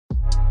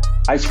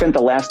I've spent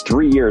the last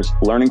 3 years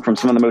learning from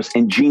some of the most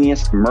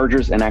ingenious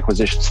mergers and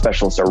acquisition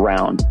specialists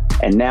around.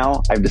 And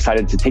now I've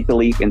decided to take the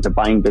leap into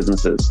buying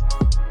businesses.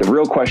 The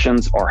real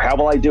questions are, how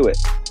will I do it?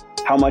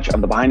 How much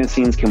of the behind the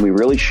scenes can we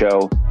really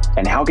show?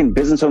 And how can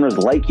business owners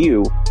like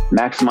you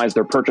maximize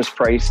their purchase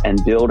price and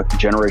build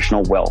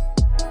generational wealth?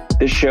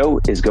 This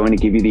show is going to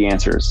give you the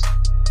answers.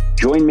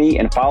 Join me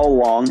and follow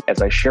along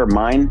as I share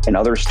mine and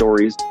other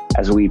stories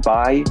as we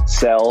buy,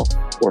 sell,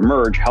 or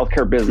merge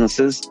healthcare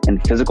businesses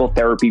and physical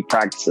therapy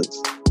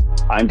practices.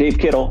 I'm Dave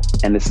Kittle,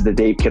 and this is The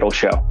Dave Kittle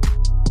Show.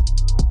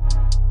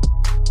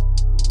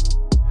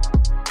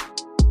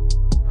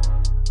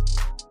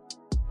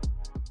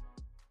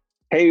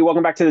 Hey,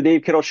 welcome back to The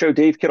Dave Kittle Show.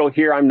 Dave Kittle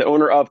here. I'm the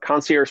owner of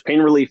Concierge Pain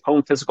Relief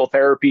Home Physical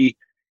Therapy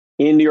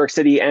in New York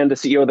City and the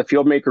CEO of the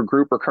Fieldmaker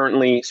Group. We're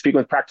currently speaking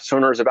with practice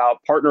owners about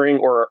partnering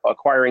or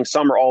acquiring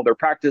some or all of their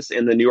practice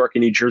in the New York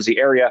and New Jersey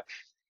area.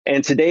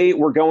 And today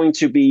we're going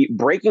to be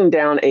breaking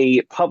down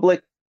a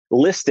public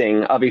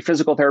listing of a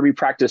physical therapy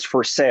practice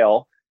for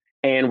sale.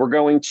 And we're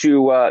going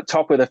to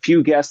talk with a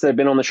few guests that have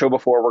been on the show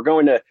before. We're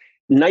going to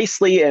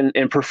nicely and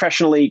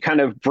professionally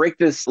kind of break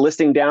this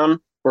listing down.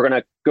 We're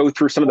going to go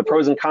through some of the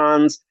pros and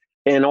cons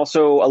and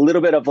also a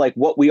little bit of like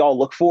what we all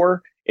look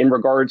for in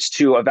regards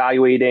to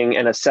evaluating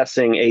and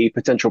assessing a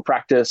potential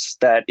practice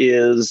that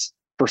is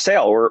for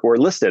sale or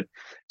listed.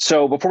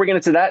 So before we get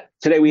into that,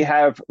 today we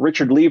have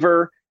Richard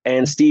Lever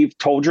and Steve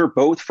Tolger,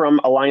 both from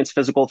Alliance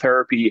Physical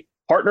Therapy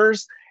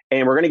Partners.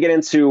 And we're going to get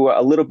into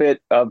a little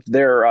bit of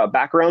their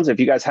backgrounds. If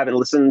you guys haven't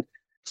listened,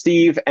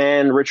 Steve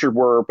and Richard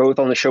were both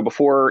on the show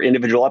before,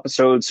 individual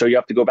episodes. So you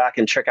have to go back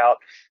and check out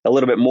a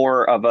little bit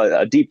more of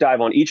a deep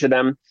dive on each of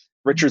them.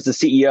 Richard's the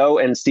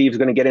CEO, and Steve's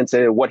going to get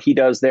into what he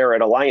does there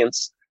at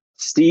Alliance.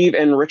 Steve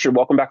and Richard,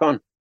 welcome back on.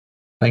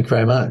 Thank you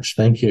very much.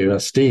 Thank you.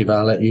 Steve,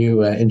 I'll let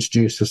you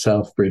introduce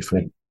yourself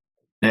briefly.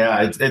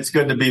 Yeah, it's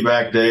good to be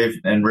back, Dave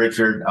and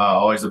Richard.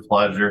 Always a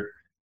pleasure.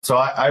 So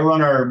I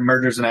run our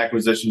mergers and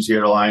acquisitions here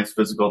at Alliance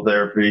Physical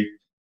Therapy.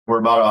 We're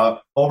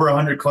about over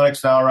 100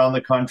 clinics now around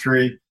the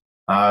country,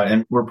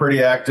 and we're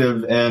pretty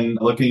active in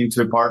looking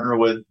to partner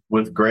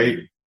with great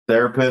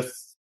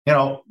therapists,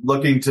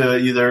 looking to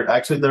either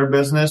exit their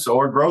business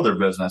or grow their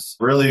business.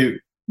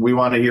 Really, we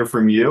want to hear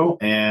from you,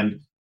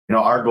 and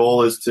our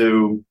goal is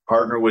to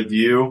partner with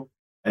you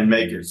and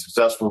make it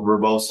successful for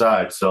both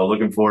sides. So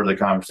looking forward to the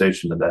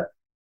conversation today.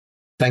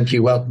 Thank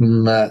you.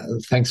 Welcome.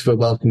 Thanks for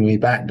welcoming me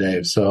back,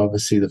 Dave. So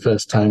obviously the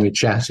first time we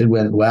chatted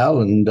went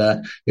well, and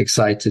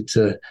excited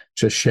to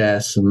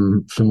share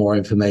some more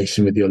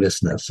information with your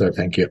listeners. So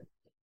thank you.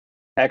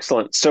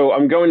 Excellent. So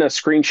I'm going to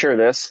screen share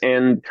this.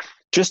 And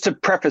just to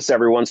preface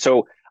everyone,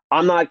 so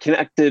I'm not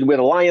connected with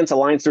Alliance.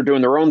 Alliance, they're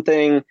doing their own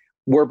thing.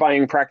 We're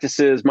buying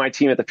practices, my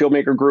team at the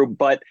Fieldmaker Group.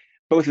 But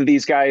both of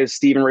these guys,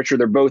 Steve and Richard,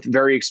 they're both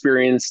very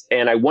experienced.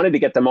 And I wanted to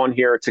get them on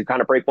here to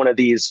kind of break one of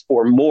these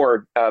or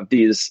more of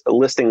these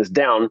listings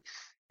down.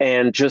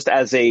 And just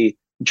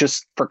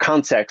for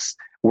context,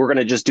 we're going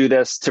to just do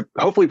this to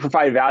hopefully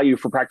provide value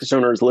for practice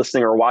owners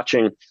listening or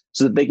watching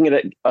so that they can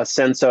get a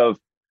sense of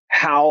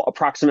how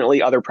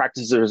approximately other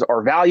practices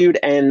are valued.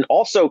 And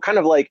also kind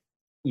of like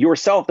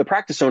yourself, the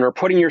practice owner,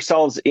 putting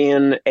yourselves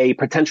in a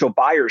potential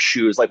buyer's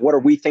shoes. Like, what are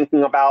we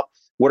thinking about?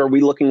 What are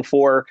we looking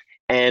for?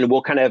 And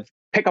we'll kind of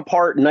pick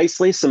apart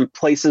nicely some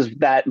places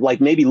that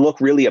like maybe look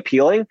really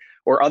appealing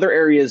or other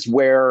areas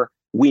where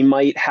we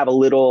might have a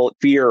little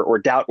fear or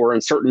doubt or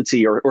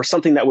uncertainty or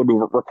something that would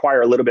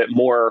require a little bit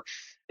more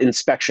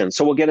inspection.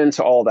 So we'll get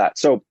into all that.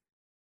 So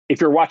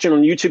if you're watching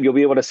on YouTube, you'll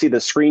be able to see the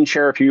screen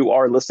share. If you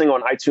are listening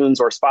on iTunes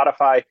or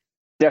Spotify,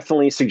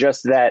 definitely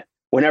suggest that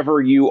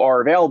whenever you are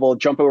available,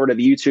 jump over to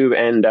the YouTube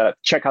and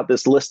check out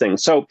this listing.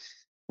 So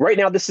right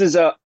now, this is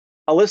a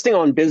listing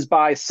on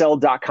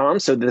bizbuysell.com.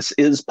 So this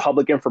is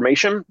public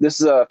information.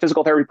 This is a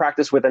physical therapy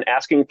practice with an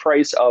asking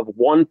price of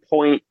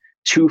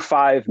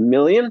 $1.25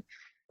 million.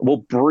 We'll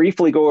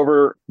briefly go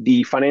over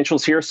the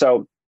financials here.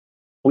 So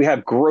we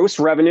have gross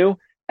revenue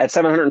at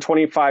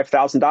 $725,000,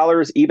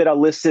 EBITDA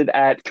listed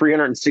at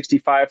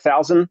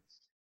 $365,000,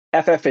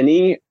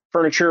 FF&E,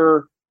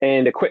 furniture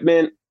and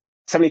equipment,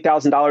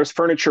 $70,000,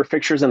 furniture,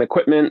 fixtures, and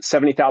equipment,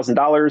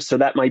 $70,000. So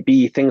that might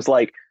be things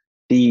like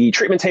the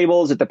treatment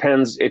tables. It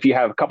depends if you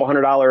have a couple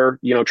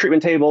 $100,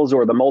 treatment tables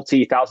or the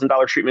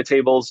multi-$1,000 treatment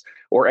tables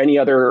or any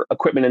other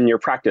equipment in your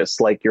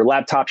practice, like your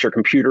laptops, your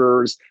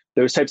computers,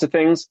 those types of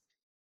things.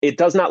 It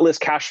does not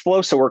list cash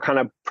flow. So we're kind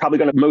of probably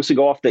going to mostly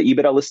go off the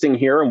EBITDA listing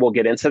here, and we'll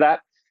get into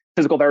that.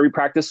 Physical therapy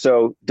practice,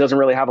 so doesn't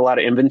really have a lot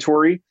of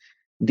inventory.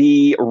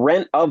 The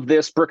rent of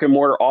this brick and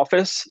mortar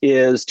office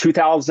is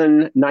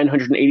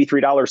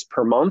 $2,983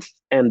 per month.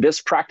 And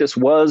this practice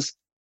was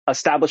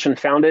established and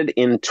founded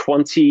in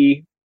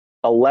 2011.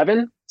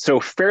 So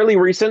fairly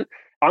recent.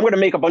 I'm going to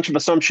make a bunch of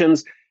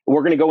assumptions.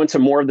 We're going to go into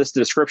more of this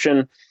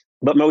description,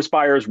 but most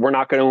buyers, we're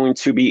not going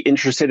to be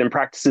interested in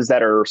practices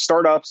that are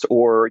startups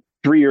or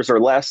 3 years or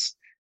less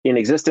in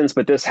existence,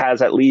 but this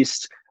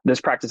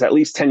practice at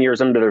least 10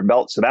 years under their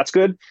belt. So that's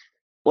good.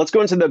 Let's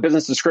go into the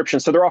business description.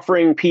 So they're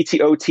offering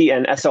PT, OT,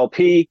 and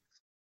SLP,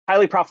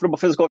 highly profitable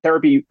physical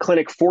therapy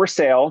clinic for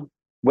sale.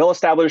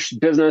 well-established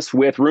business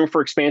with room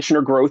for expansion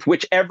or growth,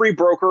 which every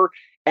broker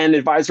and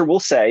advisor will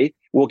say.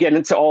 We'll get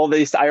into all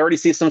these. I already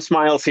see some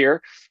smiles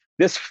here.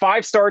 This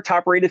 5-star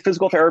top-rated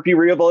physical therapy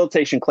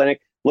rehabilitation clinic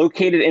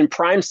located in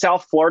prime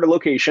South Florida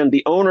location.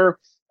 The owner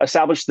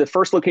established the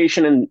first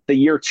location in the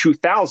year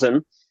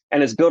 2000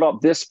 and has built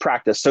up this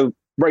practice. So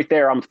right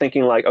there, I'm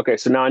thinking like, okay,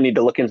 so now I need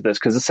to look into this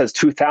because it says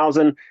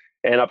 2000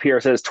 and up here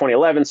it says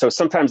 2011. So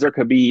sometimes there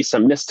could be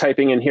some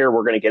mistyping in here.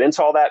 We're going to get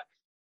into all that.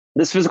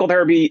 This physical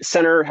therapy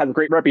center has a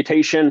great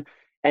reputation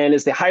and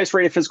is the highest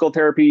rated physical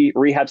therapy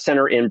rehab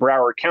center in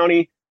Broward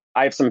County.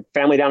 I have some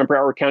family down in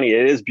Broward County.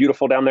 It is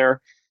beautiful down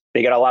there.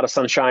 They get a lot of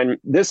sunshine.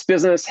 This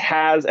business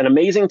has an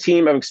amazing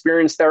team of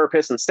experienced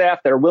therapists and staff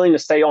that are willing to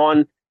stay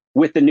on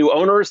with the new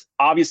owners.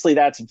 Obviously,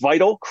 that's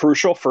vital,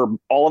 crucial for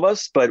all of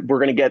us, but we're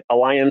going to get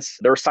Alliance,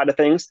 their side of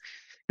things.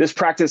 This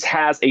practice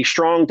has a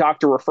strong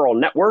doctor referral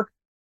network.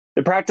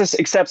 The practice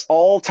accepts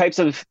all types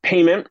of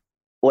payment,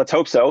 let's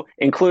hope so,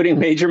 including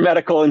major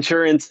medical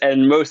insurance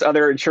and most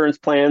other insurance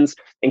plans,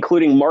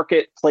 including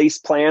marketplace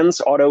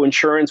plans, auto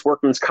insurance,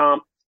 workman's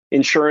comp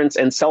insurance,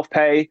 and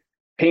self-pay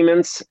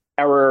payments.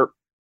 Our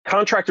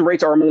contracted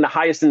rates are among the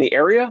highest in the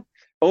area.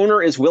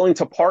 Owner is willing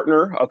to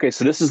partner. Okay,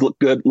 so this is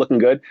looking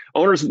good.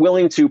 Owner is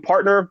willing to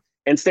partner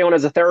and stay on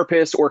as a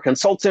therapist or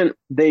consultant.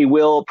 They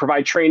will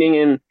provide training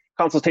and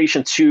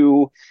consultation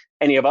to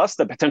any of us,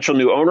 the potential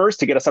new owners,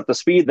 to get us up to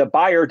speed. The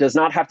buyer does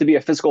not have to be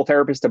a physical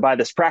therapist to buy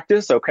this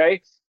practice,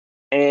 okay?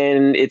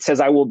 And it says,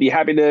 I will be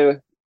happy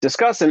to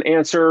discuss and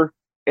answer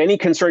any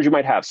concerns you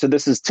might have. So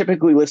this is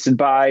typically listed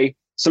by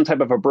some type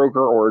of a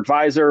broker or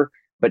advisor,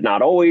 but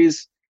not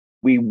always.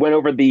 We went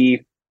over the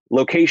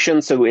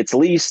location, so it's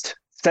leased,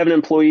 7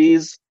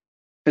 employees,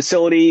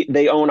 facility.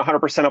 They own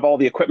 100% of all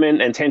the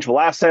equipment and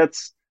tangible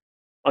assets.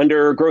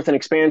 Under growth and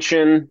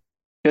expansion,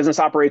 business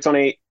operates in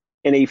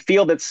a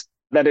field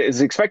that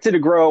is expected to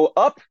grow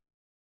up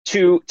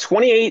to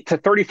 28 to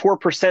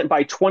 34%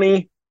 by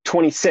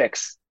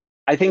 2026.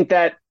 I think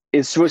that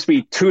is supposed to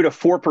be 2 to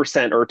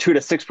 4% or 2 to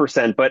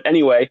 6%. But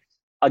anyway,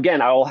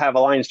 again, I will have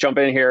Alliance jump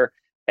in here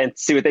and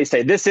see what they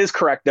say. This is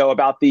correct, though,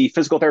 about the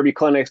physical therapy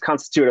clinics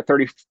constitute a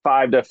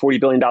 $35 to $40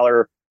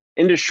 billion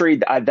industry.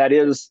 That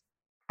is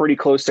pretty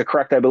close to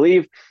correct, I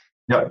believe.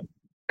 Yep.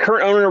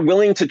 Current owner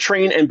willing to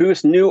train and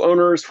boost new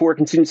owners for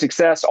continued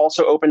success,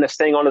 also open to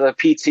staying on as a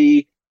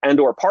PT and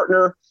or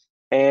partner.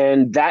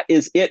 And that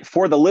is it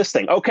for the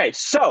listing. Okay,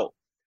 so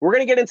we're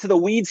going to get into the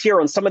weeds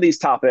here on some of these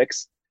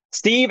topics.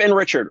 Steve and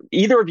Richard,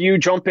 either of you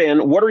jump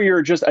in. What are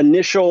your just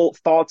initial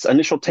thoughts,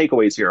 initial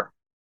takeaways here?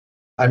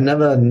 I've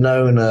never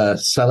known a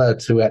seller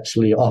to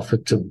actually offer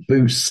to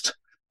boost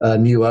a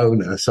new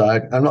owner. So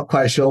I'm not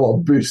quite sure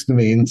what boost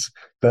means,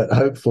 but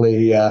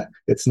hopefully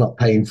it's not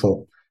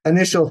painful.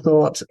 Initial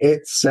thought,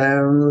 it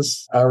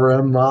sounds a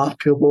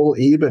remarkable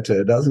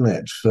EBITDA, doesn't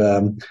it?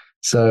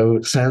 So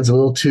it sounds a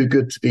little too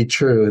good to be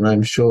true. And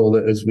I'm sure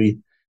that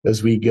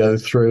as we go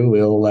through,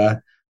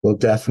 we'll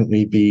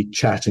definitely be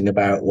chatting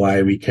about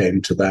why we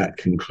came to that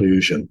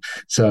conclusion.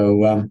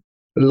 So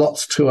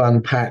lots to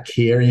unpack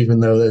here,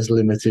 even though there's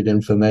limited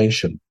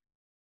information.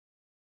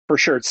 For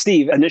sure.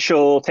 Steve,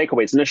 initial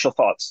takeaways, initial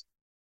thoughts.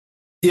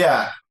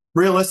 Yeah.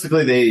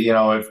 Realistically,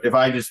 if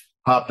I just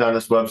hopped on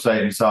this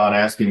website and saw an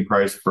asking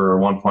price for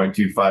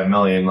 1.25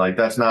 million, like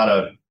that's not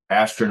a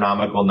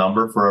astronomical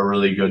number for a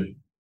really good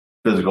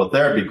physical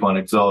therapy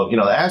clinic. So, the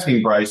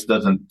asking price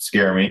doesn't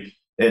scare me.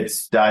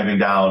 It's diving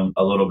down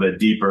a little bit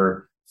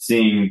deeper,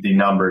 seeing the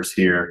numbers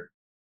here.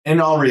 In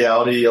all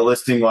reality, a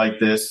listing like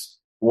this,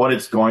 what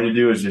it's going to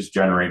do is just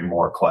generate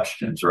more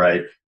questions,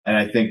 right? And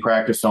I think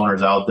practice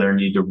owners out there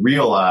need to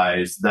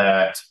realize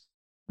that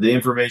the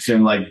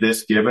information like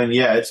this given,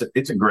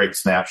 it's a great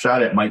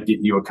snapshot. It might get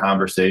you a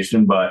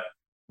conversation, but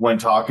when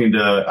talking to,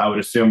 I would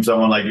assume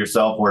someone like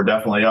yourself or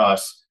definitely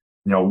us,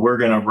 we're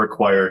going to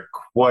require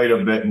quite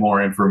a bit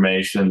more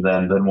information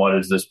than what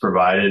is this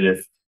provided.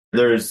 If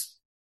there's,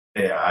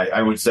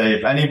 I would say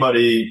if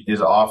anybody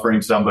is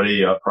offering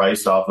somebody a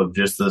price off of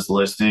just this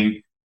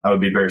listing, I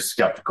would be very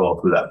skeptical of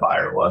who that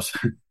buyer was.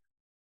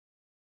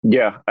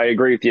 Yeah, I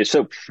agree with you.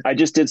 So I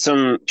just did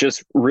some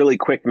just really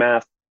quick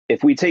math.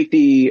 If we take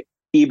the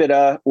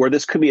EBITDA, or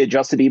this could be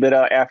adjusted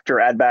EBITDA after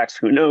add backs,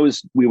 who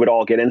knows? We would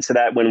all get into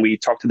that when we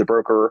talk to the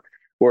broker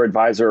or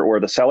advisor or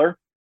the seller.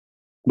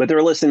 But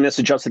they're listing this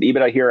adjusted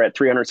EBITDA here at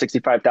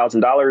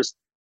 $365,000.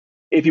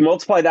 If you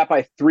multiply that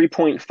by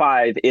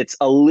 3.5, it's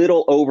a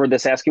little over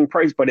this asking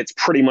price, but it's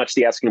pretty much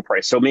the asking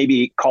price. So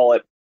maybe call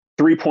it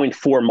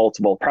 3.4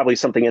 multiple, probably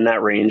something in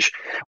that range,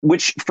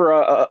 which for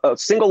a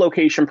single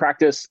location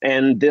practice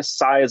and this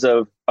size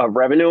of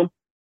revenue,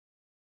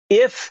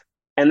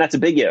 and that's a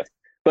big if,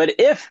 but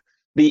if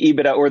the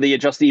EBITDA or the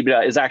adjusted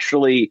EBITDA is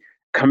actually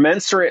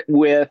commensurate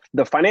with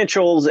the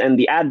financials and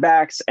the add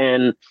backs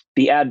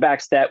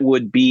that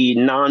would be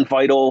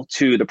non-vital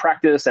to the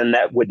practice and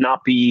that would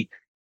not be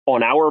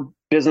on our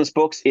business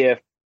books if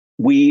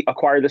we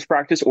acquire this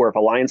practice, or if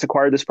Alliance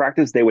acquired this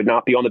practice, they would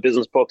not be on the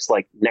business books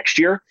like next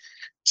year.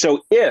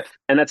 So if,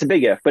 and that's a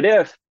big if, but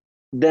if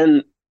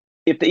the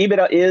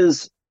EBITDA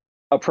is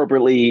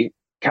appropriately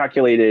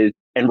calculated,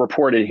 and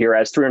reported here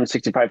as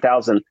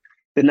 365,000,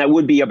 then that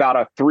would be about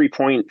a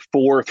 3.4,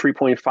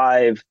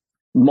 3.5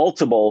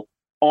 multiple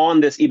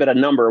on this EBITDA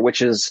number,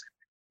 which is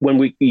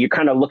when you're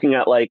kind of looking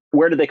at like,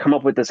 where did they come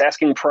up with this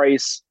asking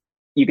price?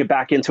 You could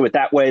back into it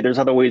that way. There's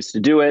other ways to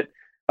do it.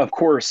 Of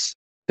course,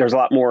 there's a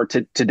lot more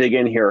to dig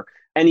in here.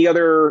 Any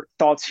other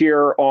thoughts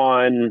here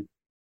on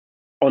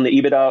the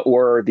EBITDA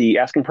or the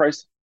asking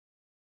price?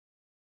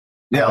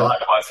 Yeah, a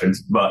lot of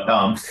questions, but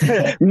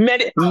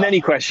many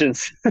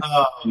questions.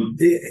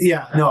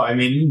 Yeah, no, I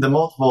mean the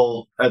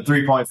multiple at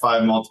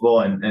 3.5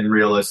 multiple, and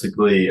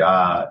realistically,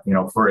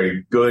 for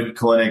a good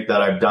clinic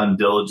that I've done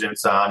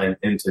diligence on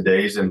in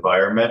today's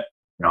environment,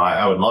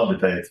 I would love to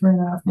pay a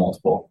 3.5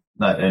 multiple.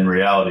 That in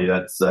reality,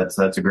 that's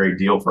a great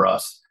deal for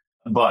us.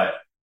 But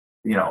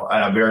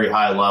at a very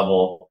high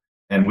level.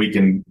 And we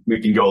can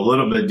go a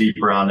little bit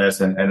deeper on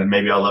this, and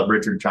maybe I'll let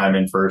Richard chime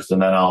in first,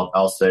 and then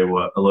I'll say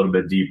a little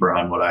bit deeper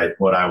on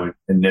what I would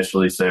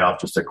initially say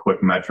off just a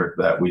quick metric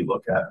that we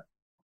look at.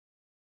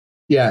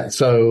 Yeah,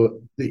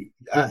 so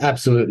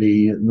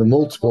absolutely, the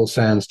multiple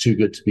sounds too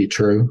good to be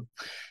true,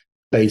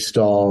 based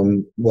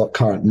on what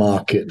current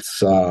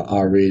markets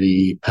are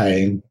really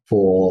paying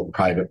for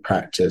private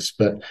practice.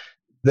 But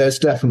there's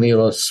definitely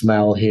a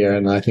smell here,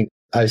 and I think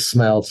I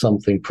smell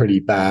something pretty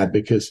bad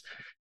because,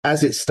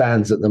 as it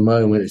stands at the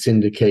moment, it's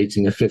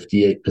indicating a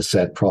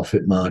 58%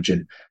 profit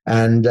margin.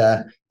 And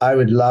I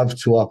would love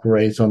to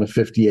operate on a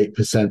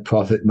 58%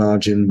 profit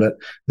margin, but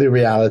the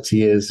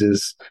reality is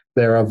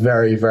there are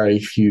very, very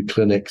few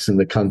clinics in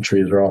the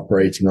country that are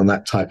operating on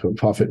that type of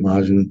profit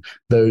margin.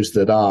 Those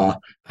that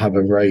have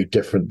a very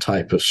different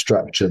type of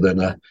structure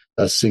than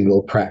a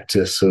single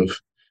practice of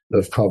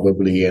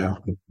probably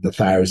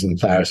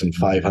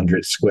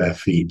 1,500 square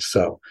feet.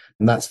 So,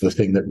 and that's the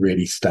thing that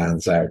really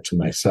stands out to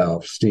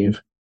myself.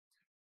 Steve?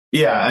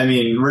 Yeah, I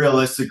mean,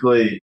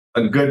 realistically,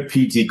 a good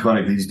PT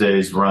clinic these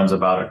days runs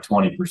about a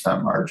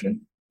 20%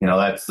 margin.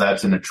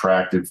 That's an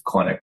attractive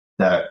clinic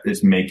that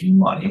is making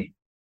money.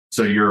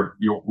 So you're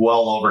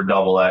well over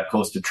double that,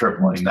 close to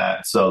tripling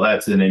that. So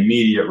that's an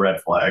immediate red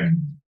flag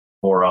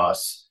for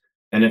us.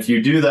 And if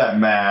you do that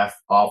math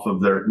off of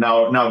their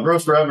now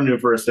gross revenue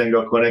for a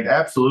single clinic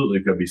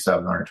absolutely could be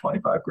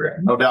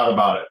 $725,000. No doubt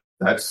about it.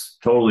 That's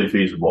totally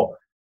feasible.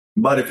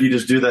 But if you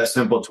just do that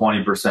simple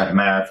 20%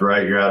 math,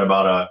 right, you're at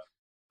about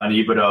an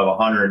EBITDA of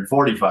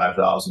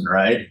 145,000,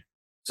 right?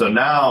 So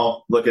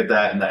now look at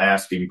that in the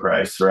asking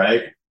price,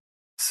 right?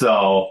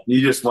 So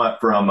you just went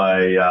from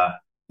a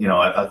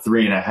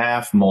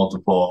 3.5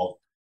 multiple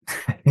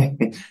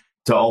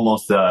to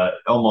almost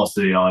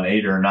an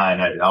 8 or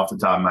 9 off the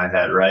top of my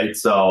head, right?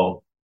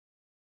 So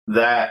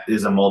that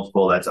is a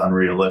multiple that's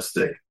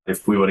unrealistic.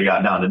 If we would have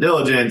gotten down to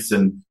diligence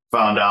and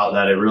found out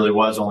that it really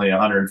was only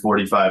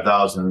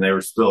 145,000 and they were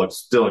still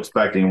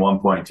expecting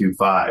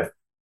 1.25,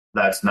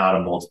 that's not a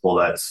multiple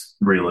that's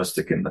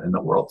realistic in the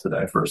world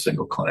today for a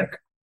single clinic.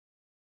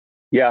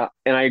 Yeah,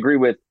 and I agree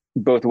with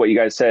both of what you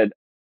guys said.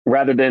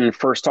 Rather than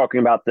first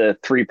talking about the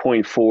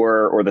 3.4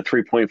 or the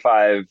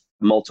 3.5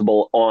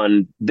 multiple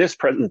on this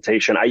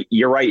presentation,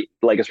 you're right,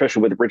 like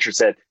especially with Richard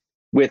said,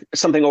 with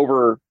something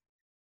over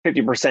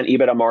 50%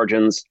 EBITDA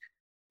margins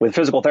with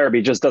physical therapy,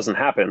 it just doesn't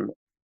happen.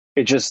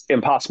 It's just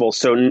impossible.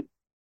 So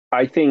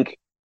I think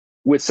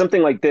with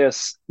something like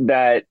this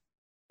that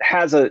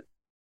has a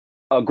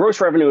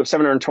gross revenue of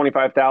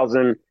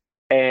 725,000,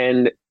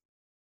 and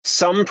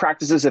some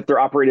practices, if they're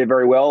operated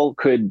very well,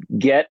 could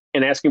get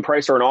an asking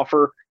price or an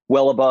offer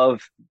well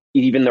above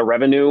even the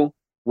revenue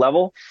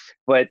level.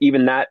 But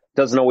even that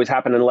doesn't always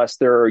happen unless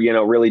they're,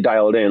 really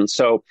dialed in.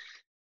 So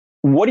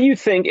what do you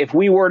think if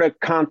we were to,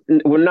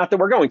 well, not that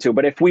we're going to,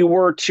 but if we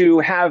were to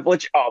have,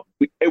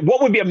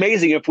 what would be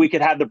amazing if we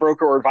could have the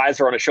broker or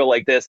advisor on a show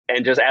like this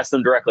and just ask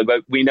them directly.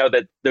 But we know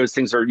that those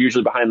things are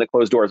usually behind the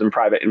closed doors in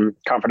private and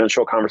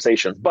confidential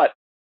conversations. But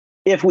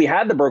if we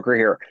had the broker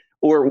here,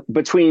 or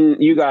between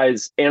you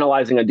guys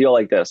analyzing a deal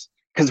like this,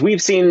 because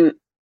we've seen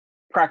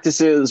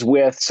practices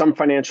with some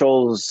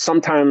financials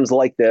sometimes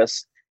like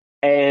this,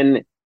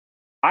 and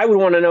I would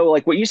want to know,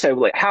 like what you said,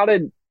 like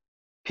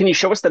can you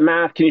show us the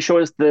math? Can you show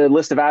us the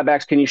list of add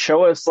backs? Can you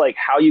show us like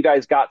how you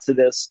guys got to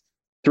this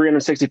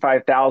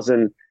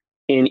 365,000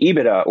 in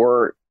EBITDA,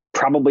 or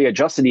probably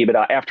adjusted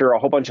EBITDA after a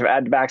whole bunch of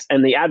add backs?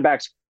 And the add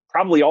backs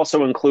probably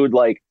also include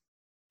like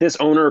this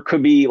owner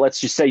could be, let's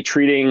just say,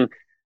 treating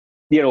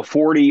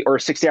 40 or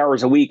 60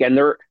 hours a week, and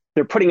they're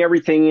putting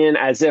everything in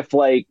as if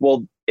like,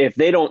 well, if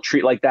they don't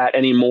treat like that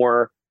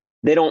anymore,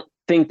 they don't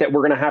think that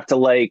we're going to have to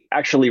like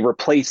actually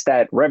replace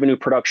that revenue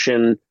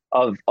production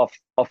of a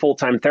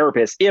full-time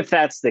therapist, if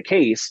that's the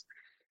case.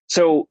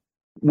 So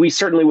we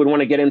certainly would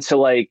want to get into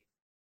like,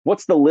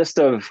 what's the list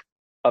of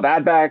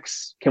add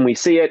backs? Can we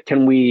see it?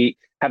 Can we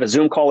have a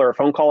Zoom call or a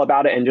phone call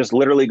about it and just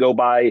literally go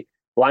by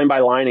line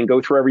and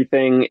go through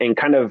everything and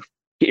kind of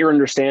get your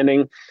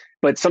understanding?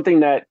 But something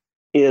that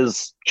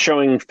is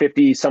showing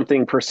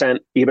 50-something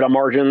percent EBITDA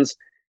margins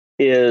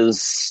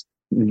is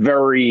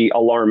very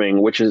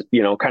alarming, which is,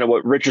 kind of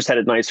what Richard said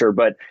it nicer,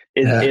 but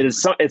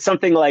it's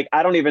something like,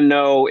 I don't even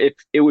know if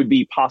it would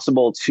be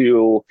possible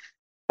to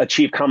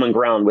achieve common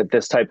ground with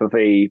this type of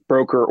a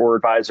broker or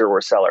advisor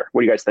or seller?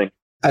 What do you guys think?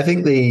 I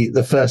think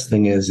the first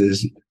thing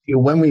is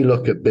when we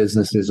look at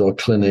businesses or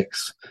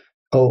clinics,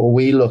 or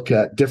we look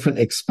at different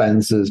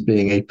expenses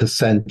being a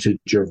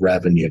percentage of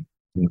revenue,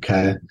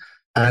 okay?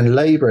 And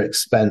labor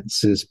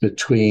expenses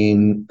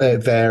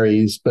it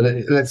varies, but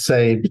let's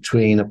say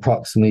between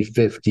approximately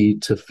 50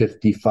 to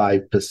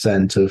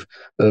 55%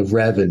 of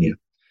revenue.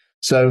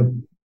 So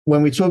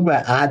when we talk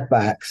about add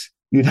backs,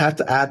 you'd have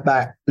to add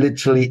back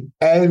literally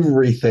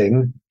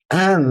everything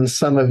and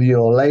some of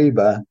your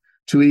labor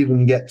to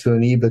even get to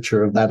an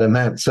EBITDA of that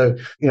amount. So,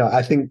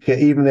 I think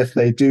even if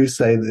they do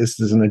say that this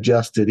is an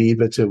adjusted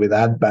EBITDA with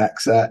add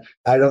backs, I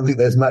don't think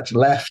there's much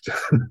left.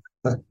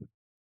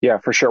 Yeah,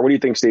 for sure. What do you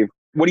think, Steve?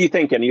 What are you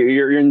thinking?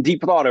 You're in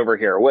deep thought over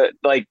here. What,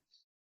 like,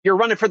 you're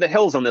running for the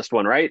hills on this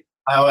one, right?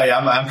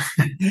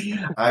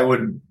 I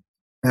would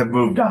have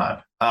moved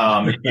on.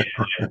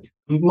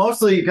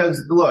 Mostly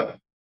because, look,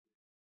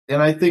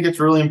 and I think it's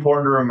really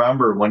important to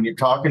remember when you're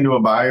talking to a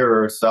buyer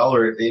or a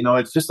seller,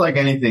 it's just like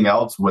anything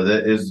else with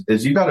it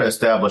is you got to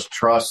establish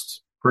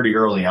trust pretty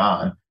early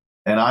on.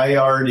 And I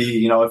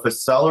already, if a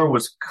seller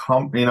was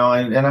and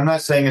I'm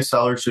not saying a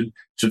seller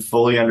should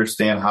fully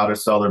understand how to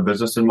sell their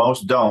business, and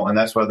most don't. And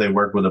that's why they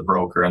work with a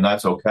broker, and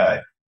that's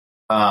okay.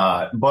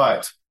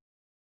 But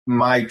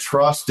my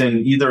trust in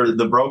either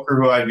the broker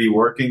who I'd be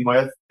working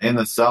with and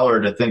the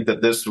seller to think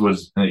that this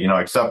was,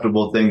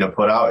 acceptable thing to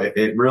put out,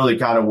 it really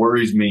kind of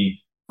worries me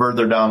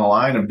further down the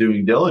line of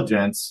doing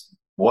diligence.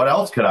 What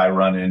else could I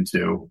run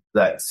into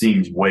that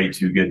seems way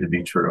too good to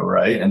be true,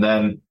 right? And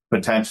then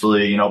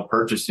potentially,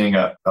 purchasing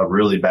a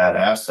really bad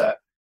asset.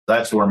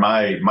 That's where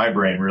my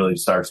brain really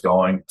starts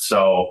going.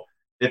 So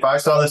if I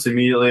saw this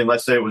immediately, and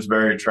let's say it was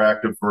very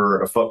attractive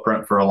for a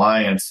footprint for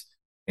Alliance,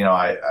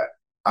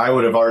 I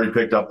would have already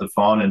picked up the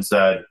phone and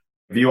said,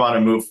 if you want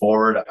to move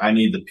forward, I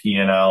need the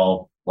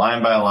P&L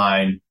line by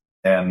line,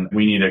 and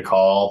we need a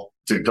call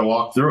to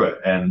walk through it.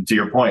 And to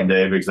your point,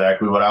 Dave,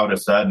 exactly what I would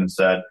have said and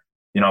said,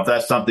 if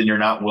that's something you're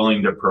not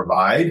willing to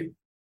provide,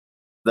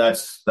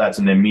 that's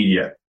an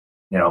immediate,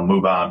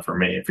 move on for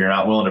me. If you're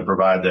not willing to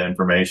provide the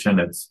information,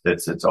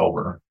 it's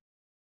over.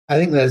 I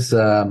think there's,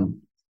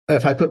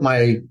 if I put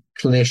my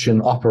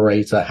clinician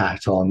operator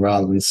hat on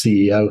rather than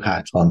CEO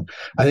hat on,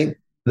 I think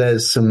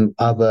there's some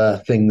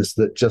other things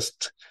that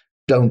just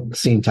don't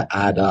seem to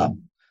add up.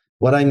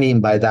 What I mean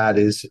by that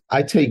is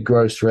I take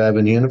gross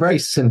revenue in a very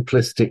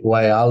simplistic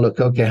way. I'll look,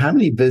 okay, how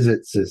many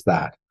visits is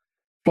that?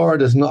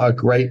 Florida's not a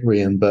great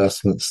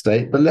reimbursement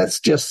state, but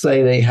let's just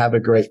say they have a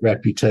great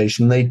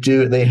reputation.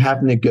 They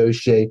have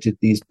negotiated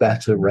these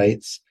better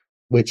rates,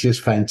 which is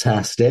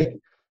fantastic.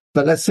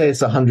 But let's say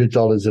it's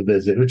 $100 a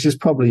visit, which is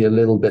probably a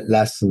little bit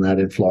less than that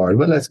in Florida,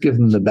 but let's give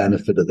them the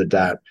benefit of the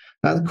doubt.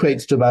 That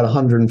equates to about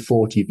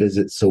 140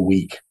 visits a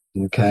week.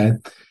 Okay.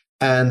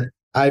 And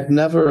I've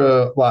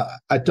never,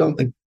 I don't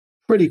think,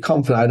 pretty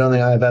confident, I don't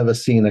think I've ever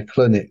seen a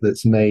clinic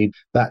that's made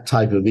that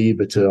type of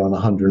EBITDA on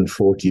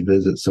 140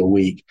 visits a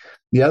week.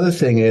 The other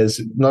thing is,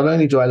 not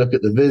only do I look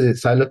at the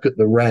visits, I look at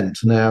the rent.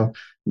 Now,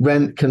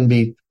 rent can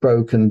be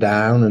broken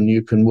down and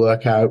you can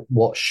work out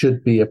what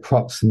should be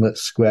approximate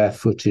square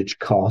footage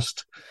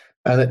cost.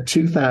 And at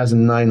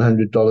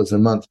 $2,900 a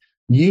month,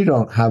 you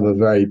don't have a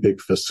very big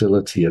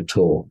facility at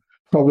all.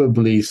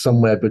 Probably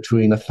somewhere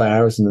between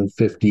 1,000 and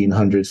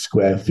 1,500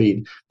 square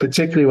feet,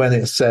 particularly when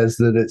it says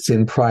that it's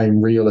in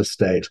prime real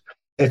estate.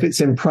 If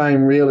it's in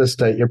prime real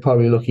estate, you're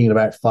probably looking at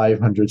about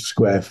 500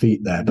 square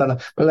feet there.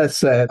 But let's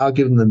say, I'll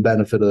give them the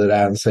benefit of the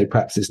doubt and say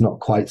perhaps it's not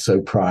quite so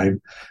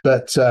prime.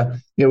 But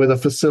with a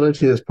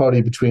facility that's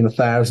probably between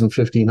 1,000 and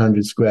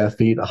 1,500 square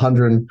feet,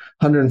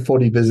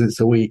 140 visits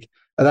a week,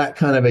 that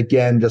kind of,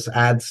 again, just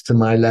adds to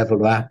my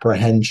level of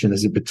apprehension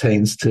as it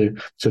pertains to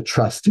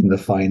trusting the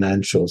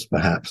financials,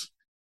 perhaps.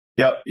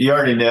 Yep, you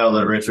already nailed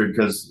it, Richard,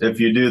 because if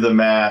you do the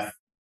math,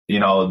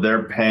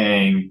 they're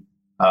paying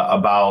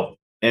about,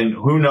 and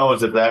who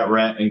knows if that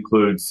rent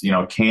includes,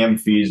 CAM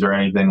fees or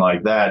anything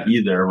like that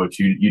either, which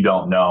you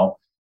don't know.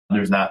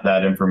 There's not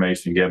that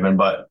information given,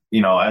 but,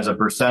 as a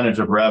percentage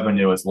of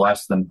revenue, it's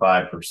less than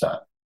 5%.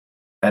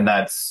 And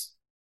that's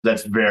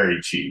very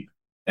cheap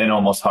and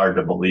almost hard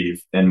to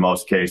believe in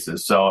most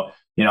cases. So,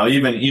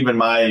 even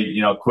my,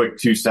 quick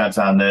 2 cents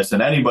on this,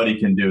 and anybody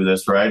can do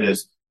this, right,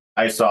 is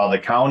I saw the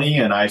county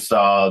and I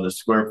saw the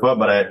square foot,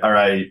 but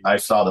I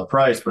saw the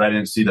price, but I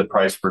didn't see the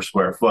price per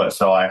square foot.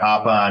 So I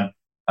hop on,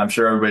 I'm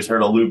sure everybody's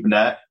heard of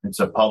LoopNet.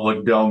 It's a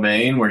public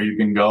domain where you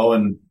can go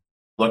and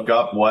look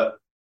up what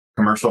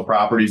commercial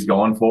property is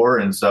going for.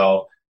 And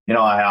so,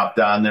 I hopped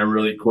on there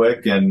really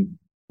quick and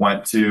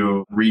went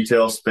to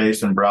retail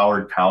space in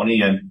Broward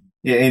County, and,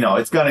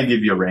 it's going to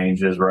give you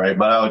ranges, right?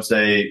 But I would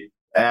say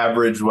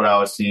average, what I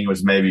was seeing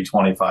was maybe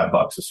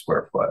 $25 a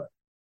square foot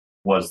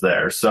was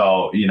there.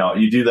 So,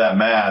 you do that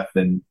math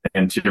and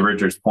to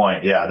Richard's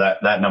point, yeah,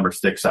 that number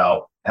sticks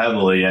out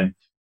heavily. And,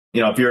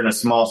 if you're in a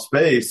small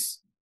space,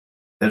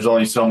 there's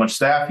only so much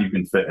staff you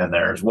can fit in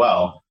there as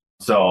well.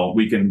 So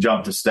we can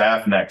jump to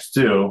staff next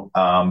too.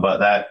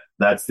 But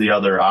that's the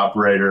other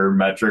operator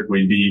metric.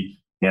 We'd be,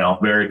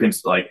 very,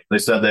 like they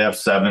said, they have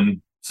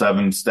 7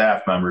 7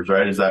 staff members,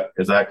 right? Is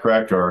that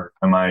correct? Or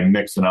am I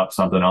mixing up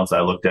something else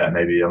I looked at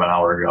maybe an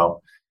hour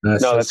ago? No,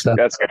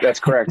 that's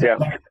correct. Yeah.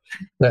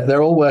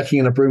 They're all working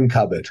in a broom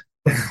cupboard.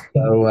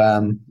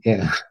 So,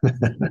 yeah.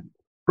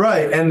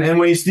 Right. And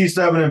when you see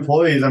 7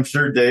 employees, I'm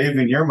sure, Dave,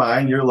 in your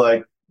mind, you're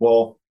like,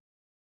 well,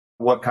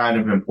 what kind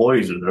of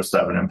employees are there?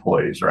 7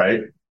 employees,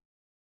 right?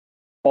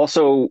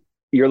 Also,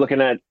 you're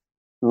looking at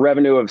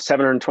revenue of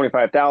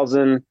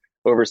 725,000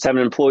 over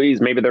 7 employees.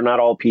 Maybe they're not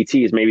all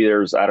PTs. Maybe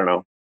there's, I don't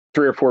know,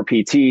 3 or 4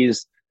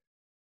 PTs.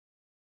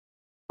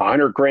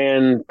 100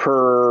 grand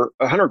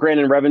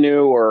in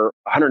revenue, or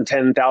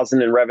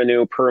 110,000 in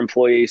revenue per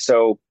employee.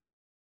 So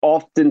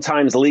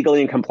oftentimes,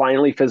 legally and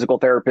compliantly, physical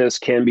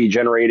therapists can be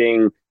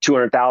generating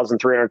 200,000,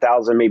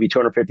 300,000, maybe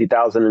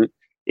 250,000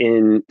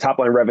 in top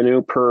line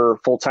revenue per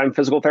full-time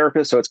physical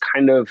therapist. So it's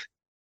kind of,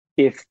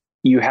 if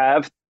you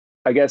have,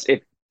 I guess,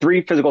 if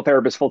 3 physical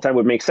therapists full-time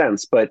would make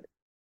sense, but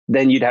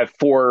then you'd have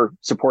 4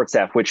 support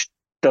staff, which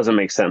doesn't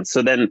make sense.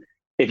 So then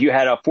if you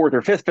had a 4th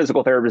or 5th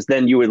physical therapist,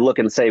 then you would look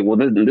and say, well,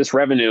 this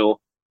revenue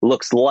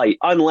looks light,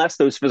 unless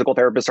those physical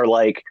therapists are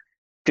like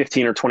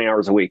 15 or 20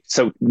 hours a week.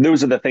 So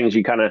those are the things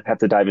you kind of have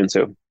to dive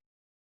into.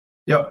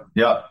 Yep.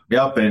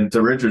 And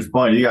to Richard's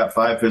point, you got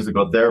 5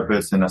 physical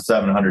therapists in a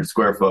 700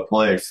 square foot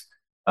place.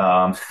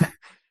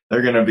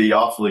 They're going to be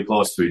awfully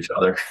close to each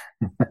other.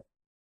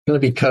 Going to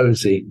be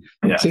cozy,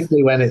 Yes.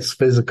 particularly when it's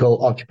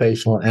physical,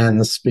 occupational, and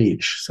the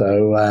speech.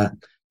 So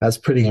that's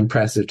pretty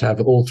impressive to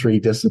have all 3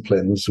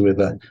 disciplines with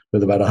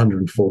about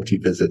 140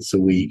 visits a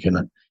week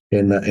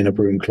in a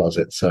broom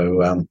closet.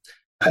 So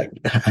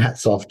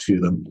hats off to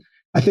them.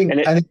 I think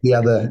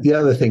the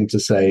other thing to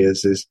say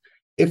is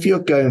if you're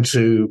going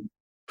to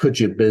put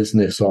your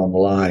business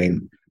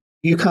online,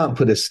 you can't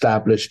put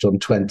established on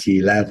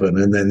 2011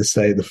 and then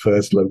say the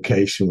first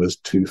location was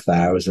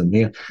 2000.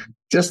 You know,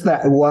 just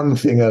that one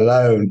thing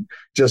alone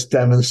just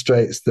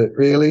demonstrates that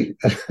really,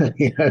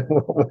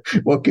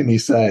 what can you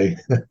say?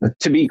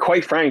 To be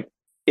quite frank,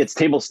 it's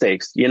table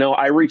stakes.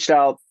 I reached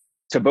out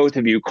to both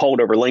of you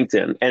cold over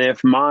LinkedIn. And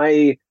if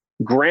my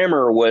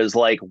grammar was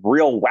like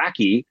real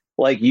wacky,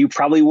 like you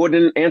probably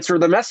wouldn't answer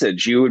the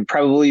message. You would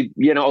probably,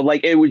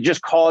 like it would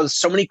just cause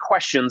so many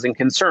questions and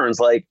concerns.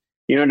 Like,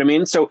 you know what I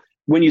mean? So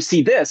when you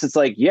see this, it's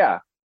like, yeah,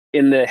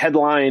 in the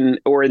headline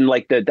or in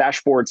like the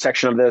dashboard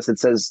section of this, it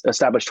says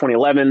established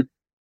 2011.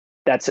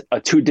 That's a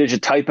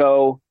 2-digit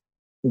typo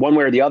one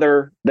way or the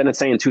other. Then it's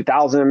saying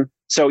 2000.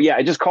 So yeah,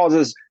 it just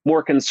causes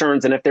more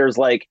concerns. And if there's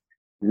like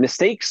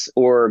mistakes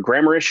or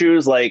grammar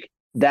issues, like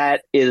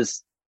that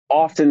is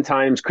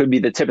oftentimes could be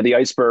the tip of the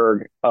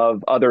iceberg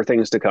of other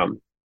things to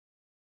come.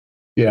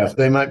 Yeah,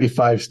 they might be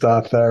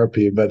 5-star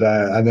therapy, but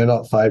and they're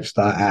not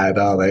 5-star ad,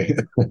 are they?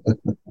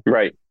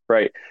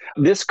 Right.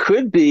 This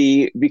could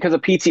be, because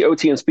of PT,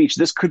 OT, and speech,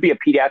 this could be a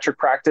pediatric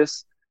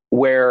practice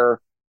where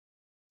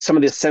some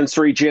of the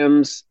sensory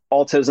gyms,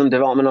 autism,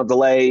 developmental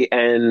delay,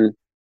 and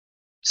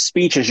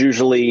speech is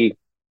usually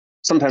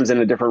sometimes in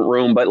a different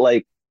room, but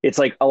like it's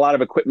like a lot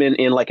of equipment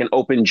in like an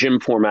open gym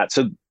format.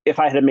 So if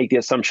I had to make the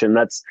assumption,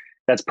 that's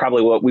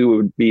probably what we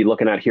would be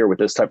looking at here with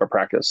this type of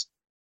practice.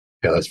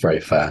 Yeah, that's very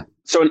fair.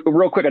 So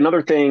real quick,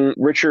 another thing,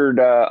 Richard,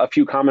 a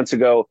few comments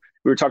ago,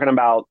 we were talking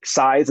about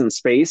size and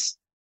space,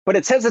 but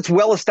it says it's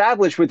well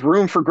established with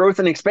room for growth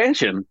and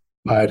expansion.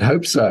 I'd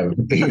hope so.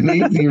 You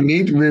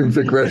need room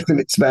for growth and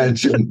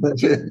expansion,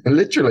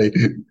 literally.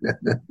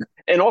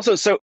 And also,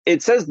 so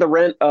it says the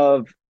rent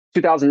of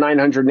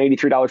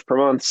 $2,983 per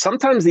month.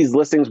 Sometimes these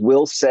listings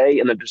will say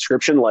in the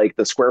description like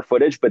the square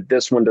footage, but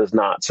this one does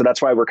not. So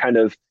that's why we're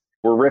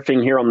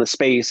riffing here on the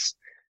space.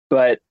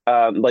 But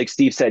like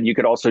Steve said, you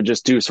could also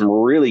just do some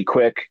really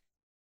quick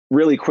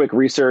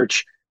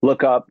research,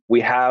 look up.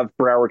 We have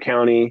Broward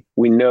County.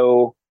 We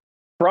know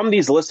from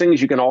these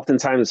listings, you can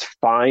oftentimes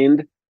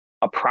find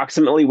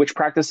approximately which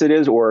practice it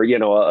is, or,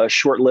 a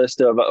short list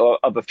of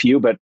a few,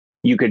 but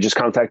you could just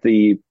contact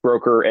the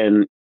broker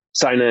and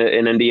sign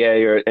an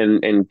NDA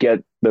and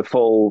get the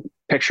full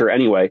picture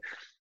anyway.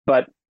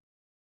 But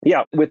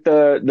yeah, with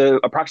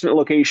the approximate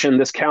location,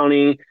 this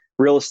county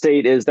real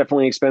estate is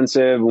definitely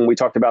expensive. When we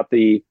talked about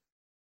the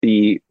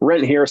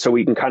rent here, so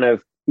we can kind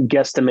of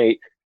guesstimate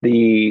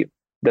the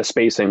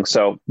spacing.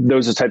 So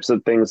those are types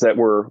of things that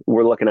we're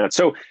looking at.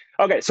 So,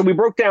 okay. So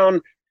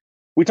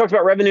we talked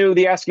about revenue,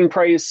 the asking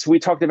price. We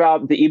talked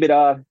about the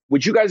EBITDA.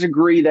 Would you guys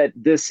agree that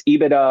this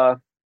EBITDA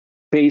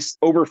based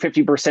over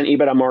 50%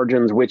 EBITDA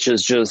margins, which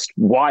is just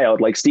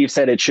wild? Like Steve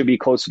said, it should be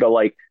closer to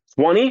like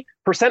 20%.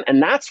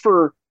 And that's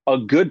for a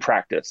good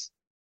practice,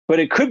 but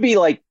it could be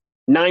like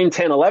 9,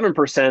 10,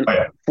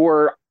 11%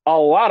 for a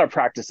lot of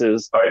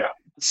practices. Oh yeah.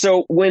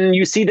 So when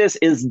you see this,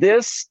 is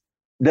this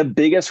the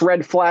biggest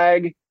red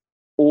flag,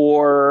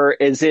 or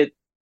is it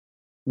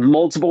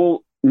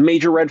multiple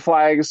major red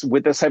flags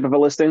with this type of a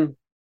listing?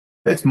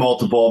 It's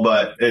multiple,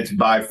 but it's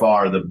by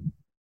far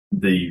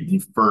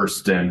the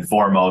first and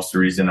foremost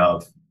reason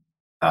of,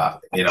 I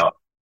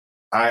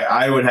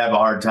would have a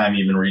hard time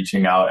even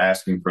reaching out,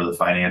 asking for the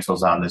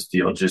financials on this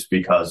deal, just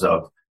because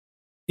of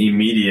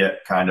immediate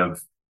kind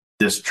of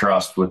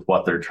distrust with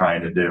what they're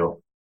trying to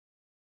do.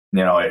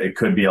 it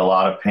could be a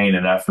lot of pain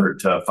and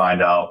effort to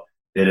find out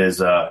it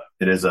is a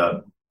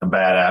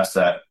bad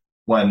asset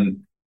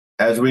when,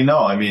 as we know,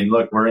 I mean,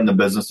 look, we're in the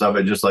business of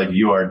it just like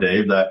you are,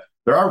 Dave, that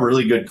there are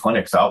really good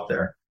clinics out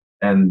there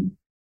and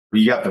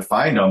you have to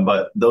find them,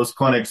 but those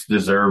clinics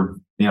deserve,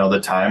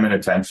 the time and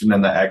attention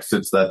and the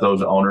exits that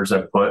those owners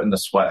have put and the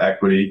sweat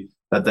equity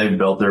that they've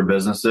built their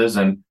businesses.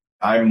 And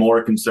I'm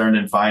more concerned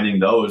in finding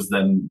those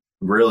than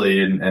really,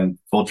 in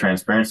full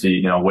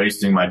transparency,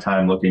 wasting my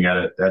time looking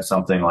at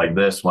something like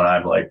this when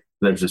I'm like,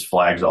 there's just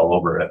flags all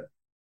over it.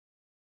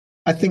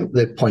 I think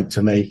the point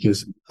to make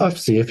is,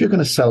 obviously, if you're going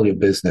to sell your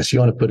business, you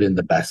want to put in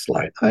the best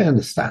light. I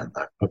understand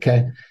that.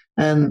 Okay.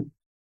 And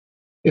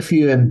if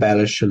you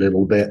embellish a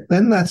little bit,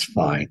 then that's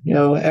fine.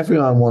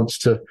 Everyone wants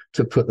to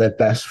put their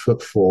best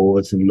foot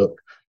forwards and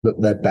look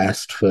their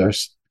best for a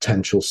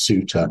potential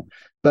suitor,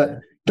 but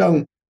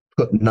don't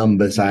put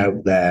numbers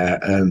out there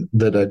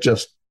that are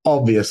just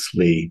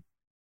obviously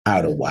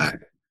out of whack.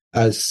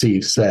 As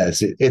Steve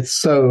says, it's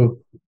so,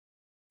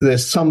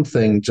 there's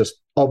something just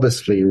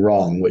obviously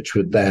wrong, which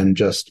would then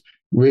just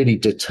really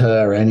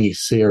deter any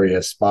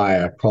serious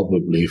buyer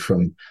probably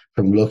from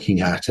looking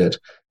at it.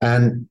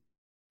 And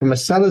from a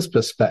seller's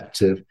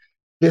perspective,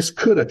 this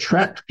could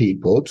attract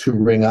people to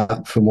ring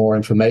up for more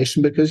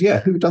information because,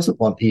 who doesn't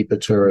want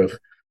EBITDA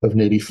of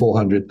nearly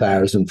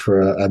 400,000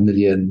 for a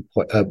million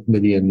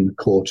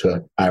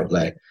quarter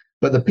outlay?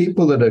 But the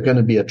people that are going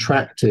to be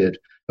attracted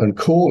and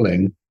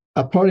calling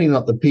are probably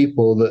not the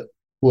people that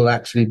will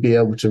actually be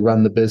able to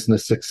run the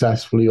business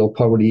successfully or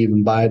probably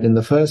even buy it in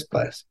the first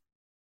place.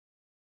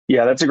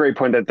 Yeah, that's a great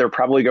point, that they're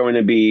probably going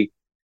to be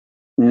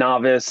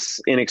novice,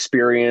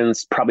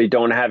 inexperienced, probably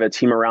don't have a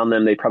team around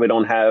them. They probably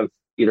don't have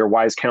either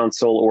wise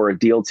counsel or a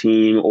deal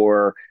team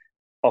or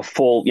a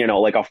full,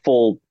 like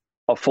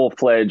a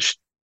full-fledged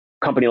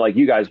company like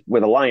you guys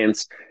with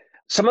Alliance.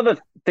 Some of the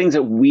things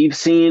that we've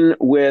seen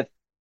with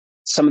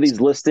some of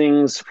these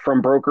listings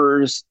from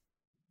brokers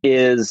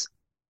is,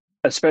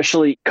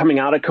 especially coming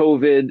out of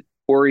COVID,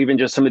 or even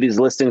just some of these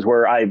listings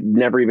where I've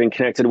never even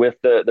connected with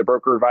the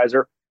broker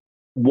advisor.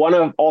 One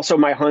of also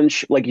my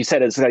hunch, like you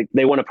said, is like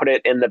they want to put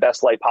it in the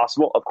best light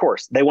possible. Of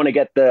course, they want to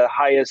get the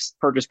highest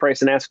purchase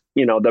price and ask,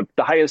 the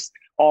highest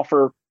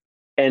offer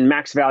and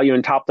max value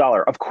and top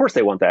dollar. Of course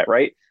they want that,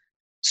 right?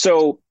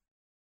 So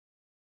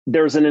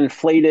there's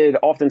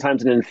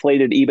oftentimes an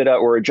inflated EBITDA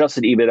or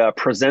adjusted EBITDA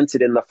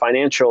presented in the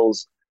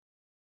financials.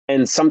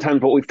 And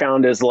sometimes what we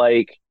found is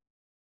like,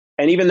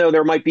 and even though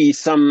there might be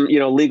some,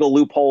 legal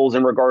loopholes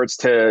in regards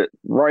to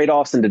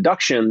write-offs and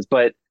deductions,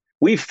 but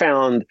we've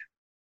found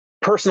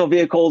personal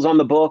vehicles on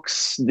the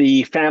books,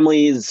 the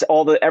families,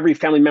 every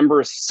family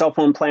member's cell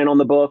phone plan on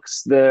the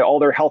books, all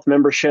their health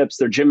memberships,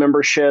 their gym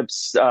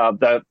memberships,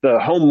 the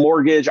home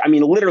mortgage. I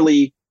mean,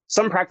 literally,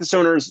 some practice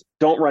owners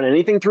don't run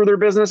anything through their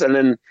business, and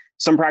then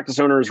some practice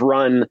owners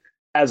run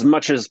as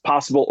much as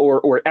possible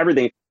or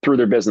everything through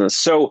their business.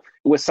 So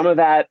with some of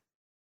that,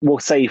 we'll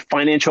say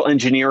financial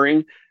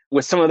engineering,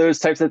 with some of those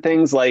types of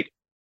things, like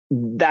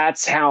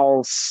that's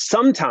how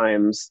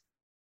sometimes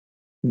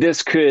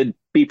this could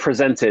be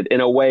presented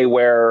in a way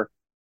where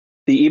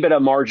the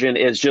EBITDA margin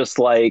is just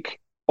like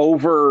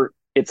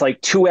it's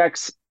like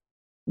 2x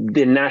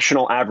the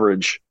national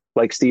average,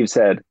 like Steve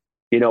said,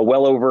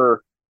 well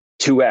over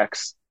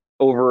 2x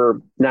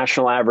over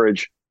national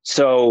average.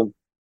 So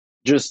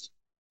just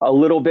a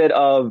little bit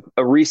of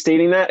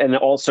restating that, and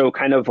also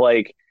kind of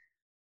like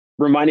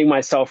reminding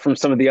myself from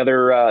some of the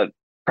other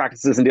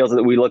practices and deals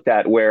that we looked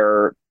at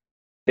where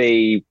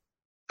they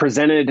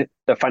presented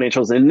the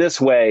financials in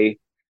this way.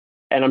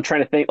 And I'm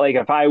trying to think, like,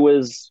 if I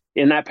was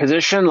in that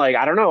position, like,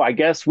 I don't know, I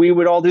guess we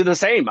would all do the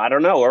same. I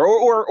don't know,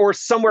 or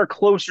somewhere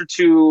closer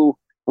to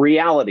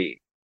reality.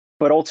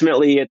 But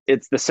ultimately,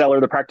 it's the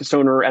seller, the practice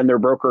owner, and their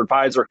broker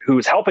advisor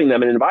who's helping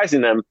them and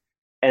advising them.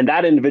 And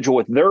that individual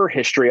with their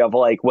history of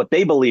like what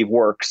they believe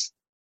works,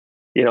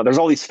 there's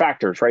all these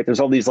factors, right? There's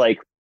all these like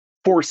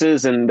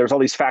forces, and there's all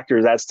these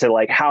factors as to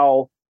like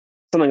how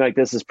something like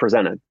this is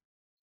presented.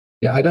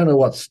 Yeah, I don't know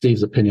what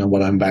Steve's opinion on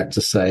what I'm about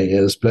to say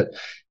is, but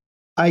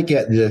I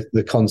get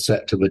the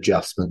concept of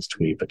adjustments to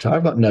EBITDA.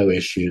 I've got no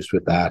issues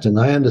with that. And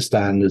I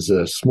understand as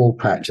a small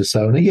practice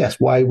owner, yes,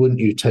 why wouldn't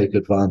you take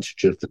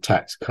advantage of the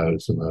tax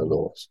codes and the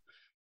laws?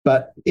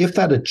 But if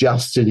that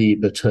adjusted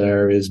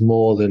EBITDA is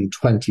more than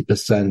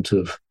 20%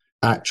 of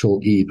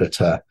actual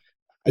EBITDA,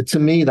 to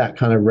me, that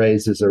kind of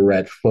raises a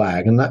red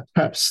flag. And that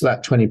perhaps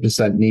that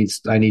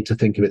 20% I need to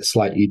think of it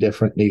slightly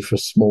differently for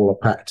smaller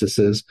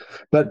practices.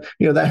 But,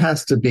 there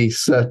has to be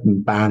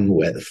certain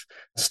bandwidth.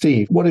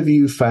 Steve, what have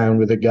you found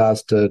with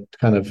regards to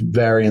kind of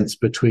variance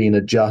between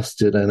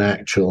adjusted and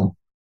actual?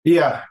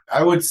 Yeah,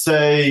 I would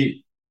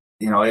say,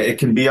 it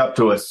can be up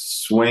to a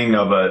swing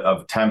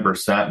of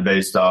 10%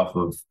 based off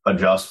of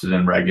adjusted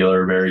and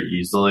regular very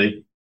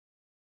easily.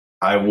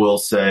 I will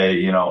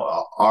say,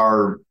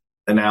 our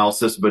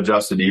analysis of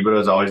adjusted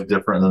EBITDA is always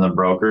different than the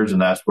brokers. And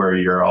that's where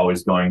you're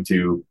always going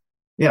to,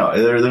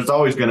 there's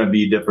always going to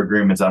be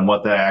disagreements on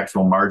what the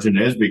actual margin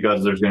is,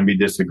 because there's going to be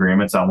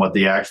disagreements on what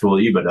the actual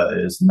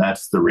EBITDA is. And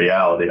that's the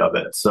reality of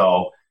it.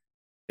 So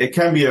it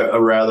can be a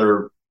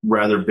rather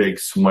big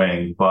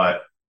swing.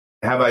 But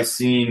have I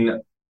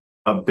seen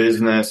a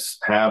business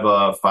have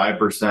a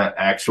 5%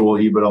 actual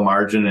EBITDA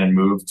margin and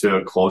move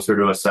to closer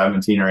to a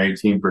 17 or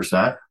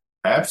 18%?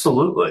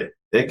 Absolutely.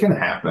 It can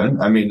happen.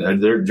 I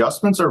mean, their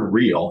adjustments are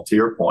real, to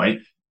your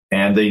point,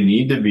 and they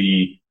need to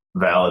be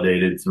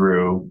validated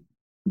through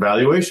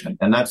valuation.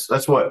 And that's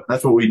what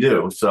we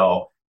do.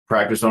 So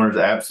practice owners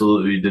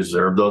absolutely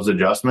deserve those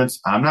adjustments.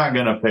 I'm not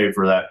going to pay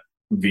for that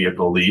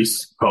vehicle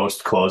lease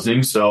post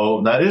closing.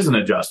 So that is an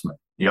adjustment.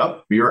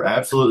 Yep. You're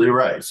absolutely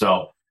right.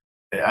 So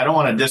I don't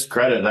want to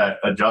discredit that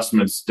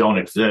adjustments don't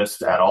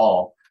exist at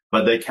all,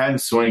 but they can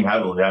swing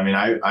heavily. I mean,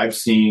 I've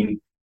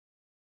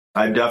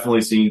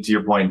definitely seen, to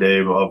your point,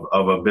 Dave,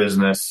 of a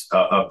business,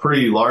 a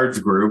pretty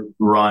large group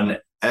run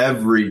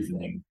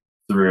everything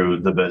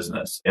through the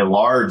business, a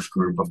large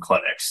group of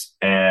clinics.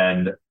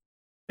 And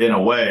in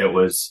a way, it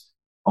was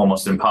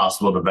almost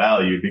impossible to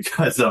value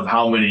because of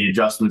how many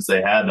adjustments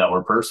they had that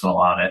were personal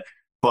on it.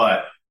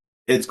 But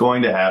it's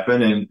going to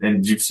happen.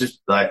 And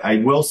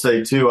I will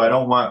say too, I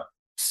don't want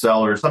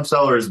some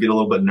sellers get a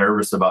little bit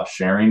nervous about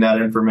sharing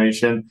that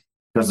information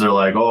because they're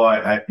like, oh,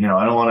 I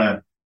don't want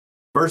to,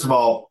 first of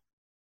all,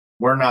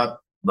 we're not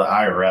the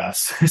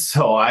IRS.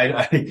 So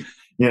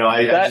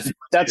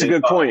that's a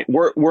good point.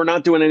 We're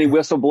not doing any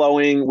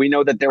whistleblowing. We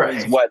know that there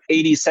was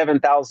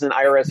 87,000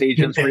 IRS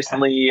agents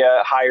recently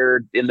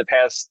hired in the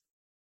past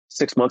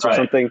 6 months or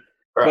something.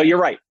 Right. But you're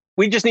right.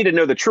 We just need to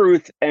know the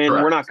truth, and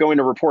we're not going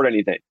to report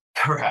anything.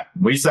 Correct.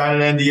 We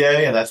sign an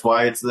NDA, and that's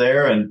why it's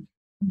there. And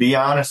be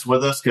honest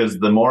with us, because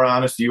the more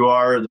honest you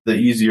are, the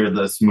easier,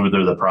 the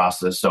smoother the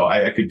process. So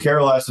I could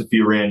care less if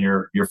you ran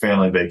your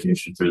family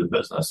vacation through the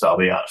business. I'll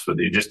be honest with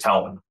you. Just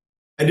tell them.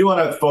 I do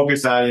want to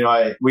focus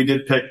on, we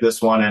did pick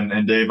this one,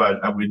 and Dave,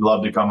 we'd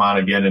love to come on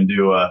again and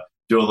do a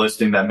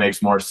listing that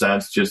makes more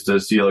sense, just to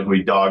see like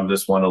we dogged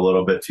this one a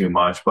little bit too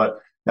much. But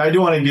I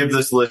do want to give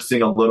this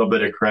listing a little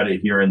bit of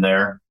credit here and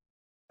there.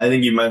 I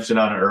think you mentioned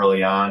on it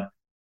early on.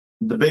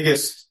 The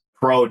biggest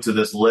pro to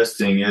this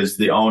listing is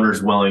the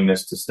owner's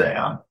willingness to stay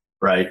on,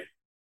 right?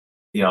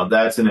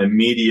 That's an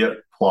immediate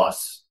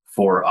plus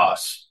for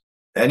us.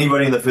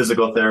 Anybody in the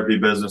physical therapy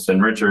business,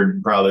 and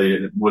Richard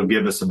probably would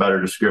give us a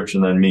better description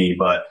than me,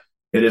 but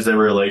it is a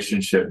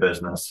relationship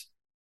business.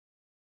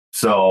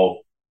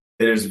 So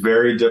it is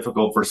very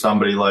difficult for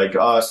somebody like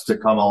us to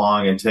come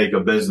along and take a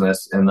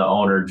business and the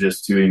owner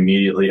just to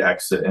immediately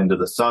exit into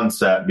the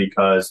sunset,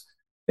 because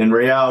in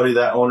reality,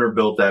 that owner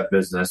built that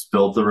business,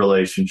 built the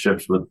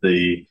relationships with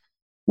the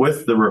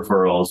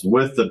referrals,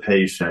 with the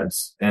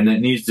patients, and it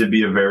needs to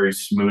be a very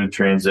smooth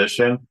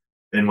transition.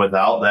 And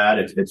without that,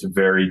 it's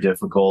very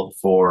difficult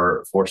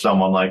for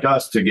someone like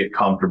us to get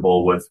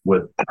comfortable with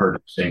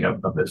purchasing a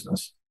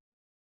business.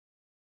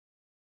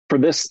 For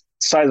this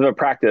size of a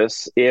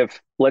practice,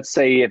 let's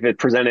say it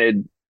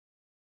presented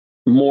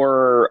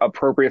more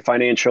appropriate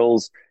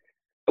financials,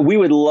 we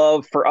would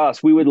love for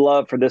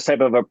this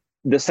type of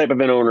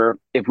an owner,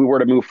 if we were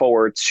to move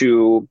forward,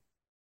 to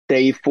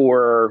stay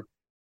for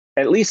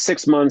at least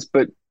 6 months,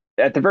 but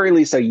at the very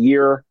least a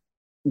year.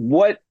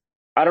 I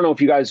don't know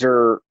if you guys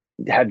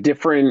have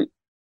different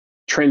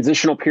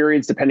transitional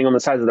periods depending on the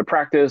size of the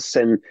practice.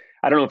 And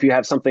I don't know if you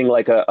have something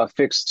like a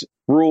fixed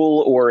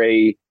rule or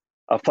a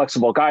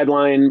flexible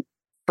guideline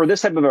for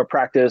this type of a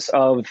practice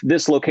of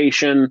this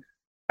location.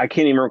 I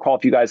can't even recall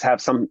if you guys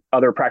have some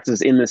other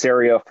practices in this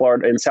area of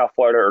Florida, in South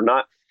Florida, or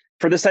not.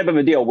 For this type of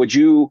a deal, would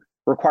you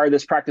require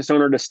this practice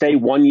owner to stay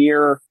 1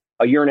 year,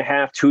 a year and a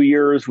half, 2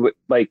 years? Do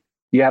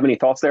you have any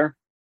thoughts there?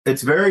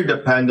 It's very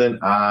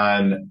dependent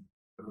on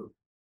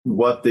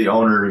what the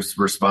owner's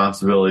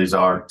responsibilities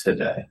are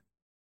today.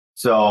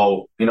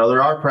 So,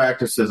 there are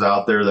practices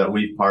out there that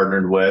we've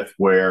partnered with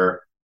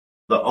where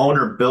the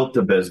owner built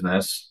the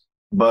business,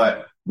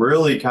 but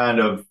really kind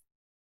of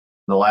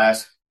the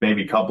last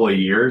maybe couple of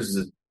years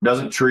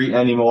doesn't treat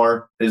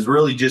anymore, is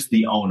really just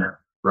the owner,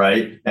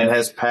 right? And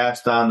has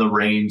passed on the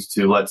reins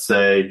to, let's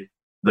say,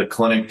 the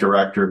clinic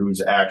director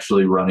who's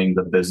actually running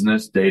the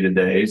business day to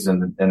days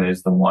and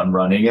is the one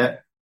running it.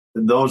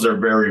 Those are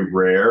very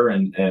rare.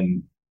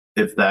 And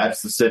if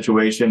that's the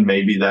situation,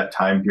 maybe that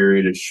time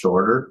period is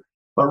shorter.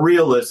 But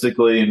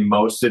realistically, in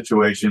most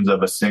situations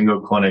of a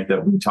single clinic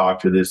that we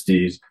talk to this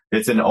days,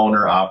 it's an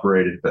owner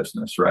operated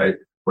business, right?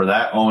 Where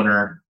that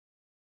owner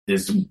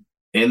is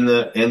in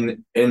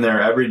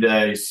there every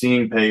day,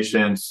 seeing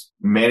patients,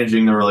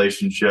 managing the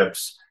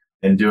relationships,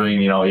 and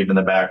doing, even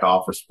the back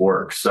office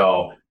work.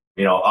 So,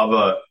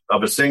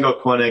 of a single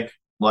clinic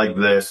like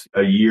this,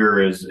 a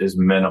year is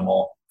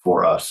minimal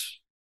for us.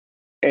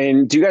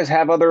 And do you guys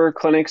have other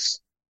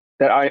clinics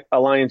that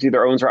Alliance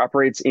either owns or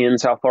operates in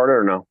South Florida,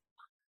 or no?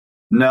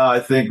 No, I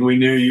think we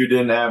knew you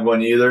didn't have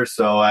one either.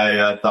 So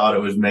I thought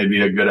it was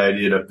maybe a good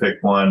idea to pick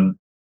one,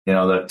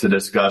 to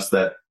discuss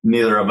that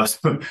neither of us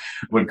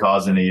would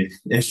cause any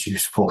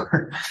issues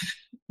for.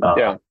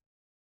 Yeah.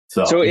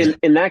 So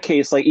in that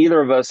case, like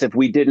either of us, if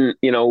we didn't,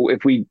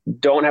 if we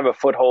don't have a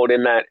foothold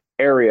in that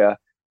area,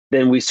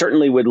 then we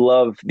certainly would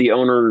love the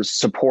owner's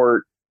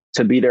support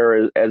to be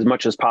there as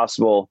much as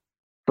possible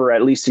for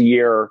at least a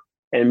year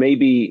And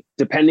maybe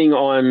depending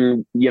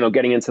on,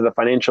 getting into the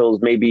financials,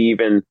 maybe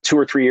even 2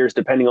 or 3 years,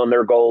 depending on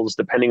their goals,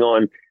 depending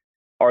on,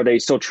 are they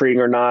still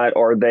trading or not?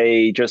 Or are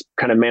they just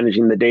kind of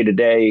managing the day to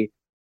day?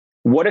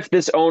 What if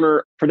this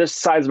owner, for this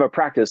size of a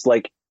practice,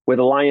 like with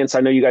Alliance,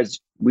 I know you guys,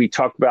 we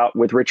talked about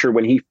with Richard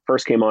when he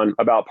first came on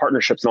about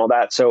partnerships and all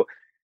that. So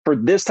for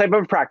this type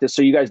of practice,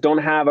 so you guys don't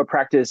have a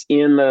practice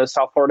in the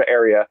South Florida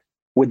area,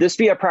 would this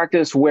be a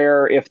practice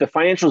where if the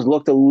financials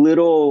looked a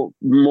little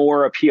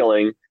more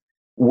appealing,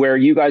 where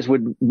you guys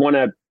would want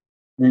to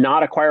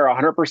not acquire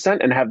 100%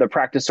 and have the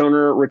practice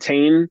owner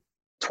retain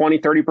 20,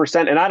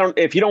 30%? And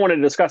if you don't want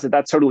to discuss it,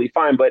 that's totally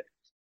fine. But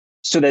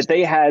so that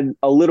they had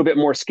a little bit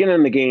more skin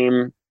in the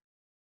game.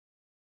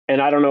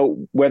 And I don't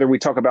know whether we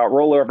talk about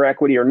rollover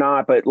equity or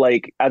not, but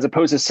like, as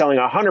opposed to selling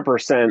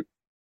 100%,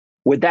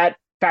 would that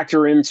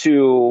factor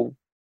into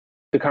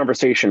the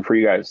conversation for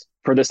you guys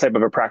for this type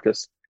of a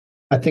practice?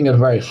 I think at a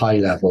very high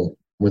level,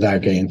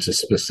 without getting into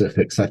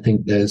specifics, I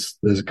think there's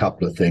a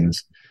couple of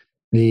things.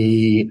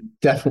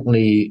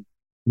 Definitely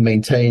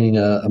maintaining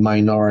a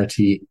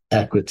minority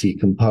equity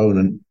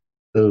component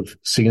of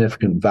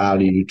significant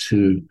value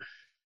to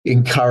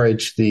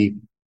encourage the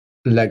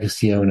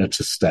legacy owner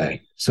to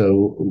stay.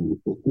 So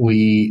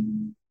we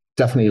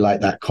definitely like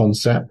that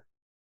concept.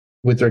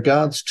 With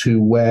regards to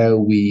where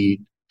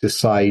we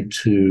decide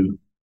to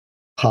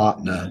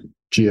partner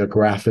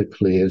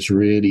geographically is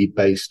really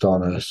based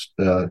on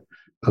a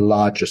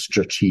larger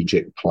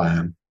strategic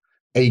plan.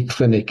 A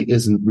clinic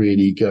isn't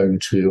really going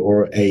to,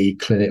 or a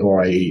clinic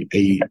or a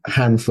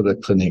handful of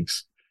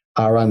clinics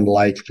are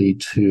unlikely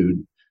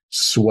to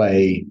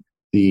sway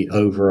the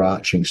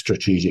overarching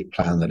strategic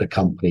plan that a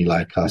company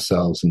like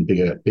ourselves and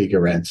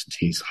bigger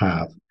entities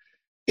have.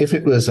 If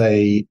it was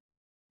a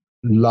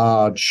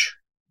large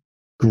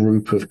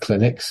group of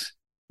clinics,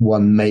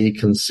 one may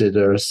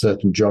consider a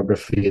certain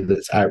geography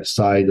that's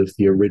outside of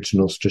the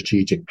original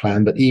strategic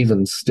plan, but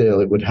even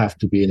still, it would have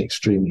to be an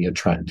extremely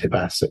attractive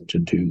asset to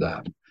do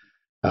that.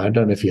 I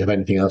don't know if you have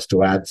anything else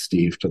to add,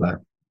 Steve, to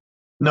that.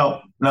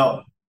 No.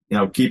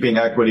 Keeping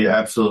equity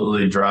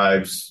absolutely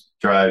drives,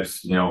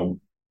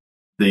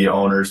 the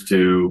owners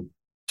to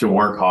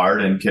work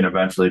hard and can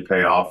eventually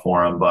pay off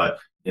for them. But,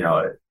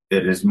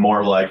 it is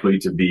more likely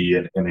to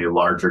be in a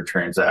larger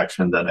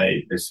transaction than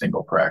a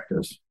single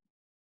practice.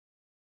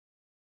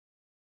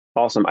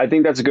 Awesome. I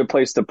think that's a good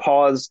place to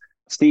pause.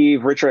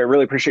 Steve, Richard, I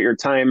really appreciate your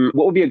time.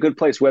 What would be a good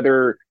place,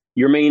 whether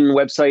your main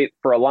website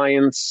for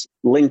Alliance,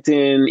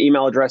 LinkedIn,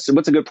 email address,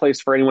 what's a good place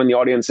for anyone in the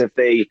audience if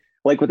they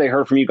like what they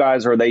heard from you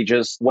guys, or they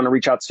just want to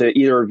reach out to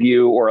either of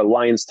you or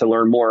Alliance to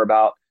learn more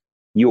about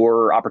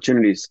your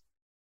opportunities?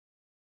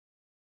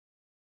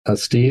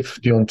 Steve,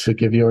 do you want to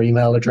give your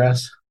email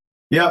address?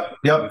 Yep.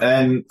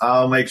 And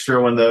I'll make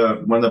sure when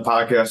the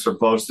podcasts are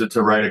posted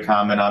to write a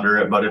comment under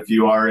it. But if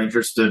you are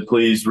interested,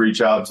 please reach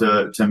out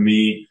to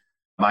me.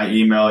 My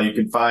email, you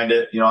can find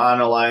it,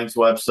 on Alliance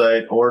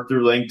website or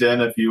through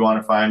LinkedIn if you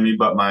want to find me.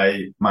 But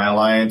my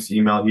Alliance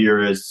email here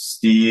is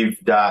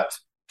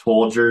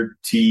steve.tolger,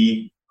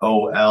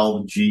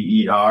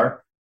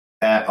 TOLGER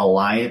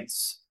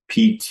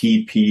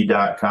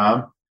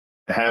 @allianceptp.com.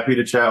 Happy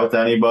to chat with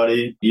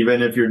anybody,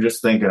 even if you're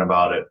just thinking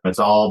about it. It's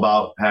all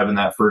about having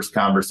that first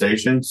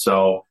conversation.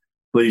 So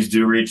please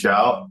do reach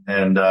out.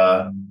 And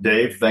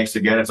Dave, thanks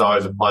again. It's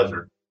always a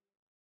pleasure.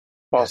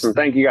 Awesome.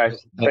 Thank you,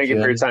 guys. Thank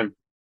you for your time.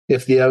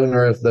 If the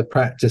owner of the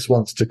practice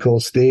wants to call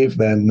Steve,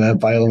 then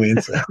by all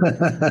means.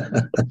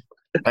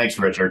 Thanks,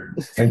 Richard.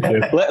 Thank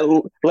you.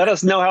 Let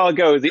us know how it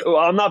goes.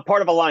 I'm not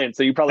part of Alliance,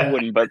 so you probably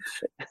wouldn't, but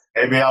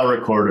maybe I'll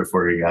record it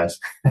for you guys.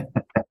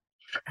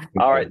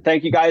 All right.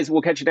 Thank you, guys.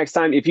 We'll catch you next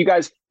time. If you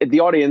guys, the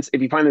audience,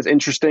 if you find this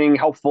interesting,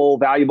 helpful,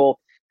 valuable,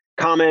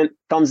 comment,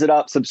 thumbs it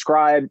up,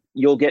 subscribe.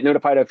 You'll get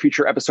notified of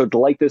future episodes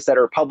like this that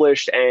are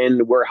published.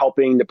 And we're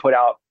helping to put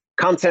out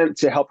content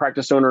to help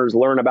practice owners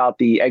learn about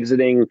the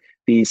exiting,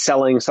 the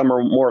selling some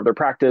or more of their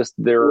practice,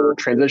 their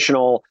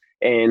transitional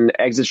and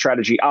exit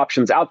strategy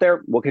options out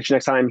there. We'll catch you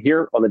next time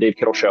here on The Dave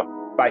Kittle Show.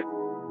 Bye.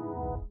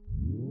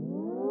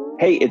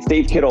 Hey, it's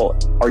Dave Kittle.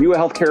 Are you a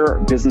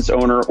healthcare business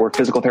owner or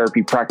physical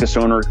therapy practice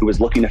owner who is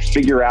looking to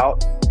figure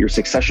out your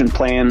succession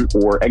plan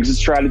or exit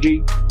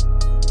strategy?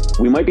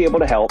 We might be able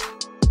to help.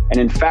 And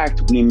in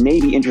fact, we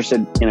may be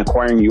interested in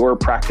acquiring your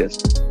practice.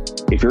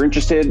 If you're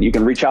interested, you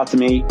can reach out to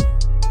me.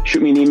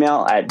 Shoot me an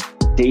email at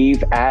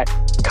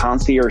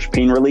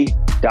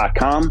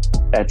dave@conciergepainrelief.com.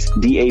 That's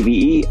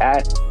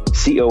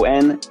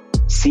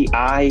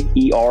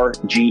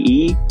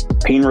DAVE@CONCIERGE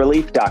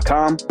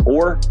painrelief.com,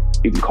 or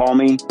you can call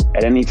me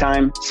at any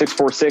time,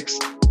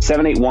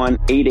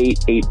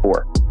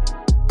 646-781-8884.